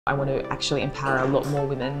I want to actually empower a lot more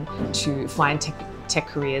women to find tech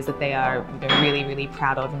careers that they are really, really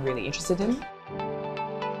proud of and really interested in.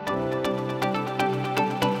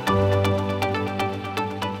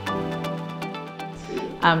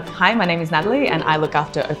 Hi, my name is Natalie and I look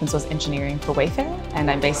after open source engineering for Wayfair, and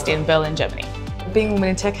I'm based in Berlin, Germany. Being a woman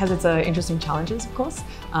in tech has its interesting challenges, of course,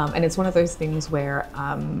 and it's one of those things where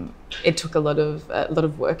it took a lot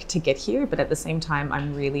of work to get here, but at the same time,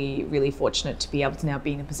 I'm really, really fortunate to be able to now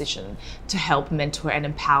be in a position to help mentor and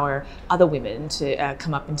empower other women to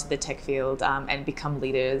come up into the tech field and become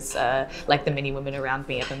leaders like the many women around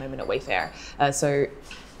me at the moment at Wayfair. So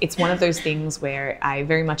it's one of those things where I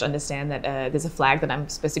very much understand that there's a flag that I'm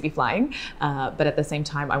supposed to be flying, but at the same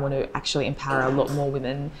time, I want to actually empower a lot more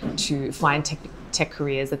women to find tech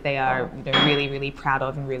careers that they are really, really proud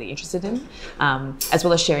of and really interested in, as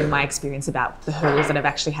well as sharing my experience about the hurdles that I've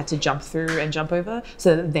actually had to jump through and jump over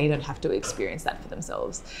so that they don't have to experience that for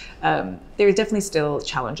themselves. There are definitely still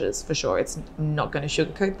challenges, for sure. I'm not going to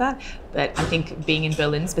sugarcoat that, but I think being in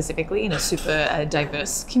Berlin specifically, in a super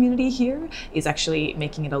diverse community here, is actually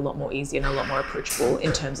making it a lot more easy and a lot more approachable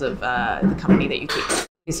in terms of the company that you keep.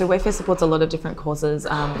 So Wayfair supports a lot of different causes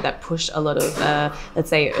that push a lot of, let's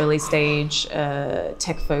say, early stage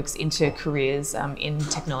tech folks into careers in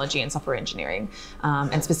technology and software engineering,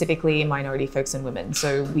 and specifically minority folks and women.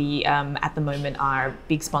 So we, at the moment, are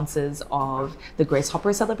big sponsors of the Grace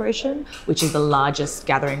Hopper celebration, which is the largest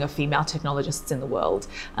gathering of female technologists in the world.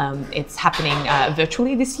 It's happening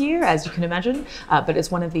virtually this year, as you can imagine, but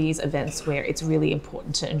it's one of these events where it's really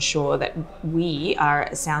important to ensure that we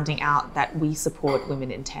are sounding out that we support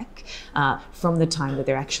women in tech from the time that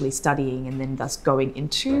they're actually studying and then thus going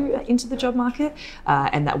into the job market,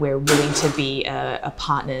 and that we're willing to be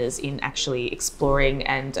partners in actually exploring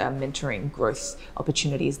and mentoring growth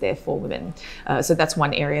opportunities there for women. So that's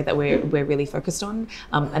one area that we're really focused on.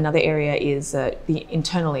 Another area is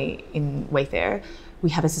internally in Wayfair, we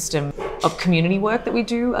have a system of community work that we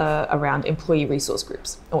do around employee resource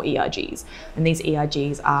groups, or ERGs. And these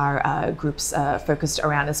ERGs are groups focused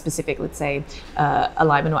around a specific, let's say,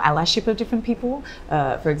 alignment or allyship of different people.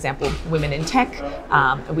 For example, women in tech.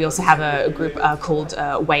 We also have a group called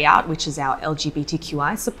Way Out, which is our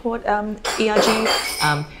LGBTQI support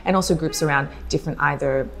ERG, and also groups around different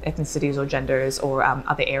either ethnicities or genders or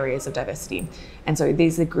other areas of diversity. And so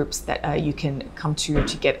these are groups that you can come to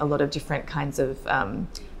get a lot of different kinds of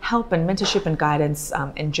help and mentorship and guidance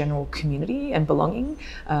and general community and belonging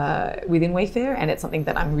within Wayfair, and it's something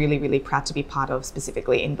that I'm really, really proud to be part of,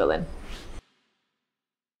 specifically in Berlin.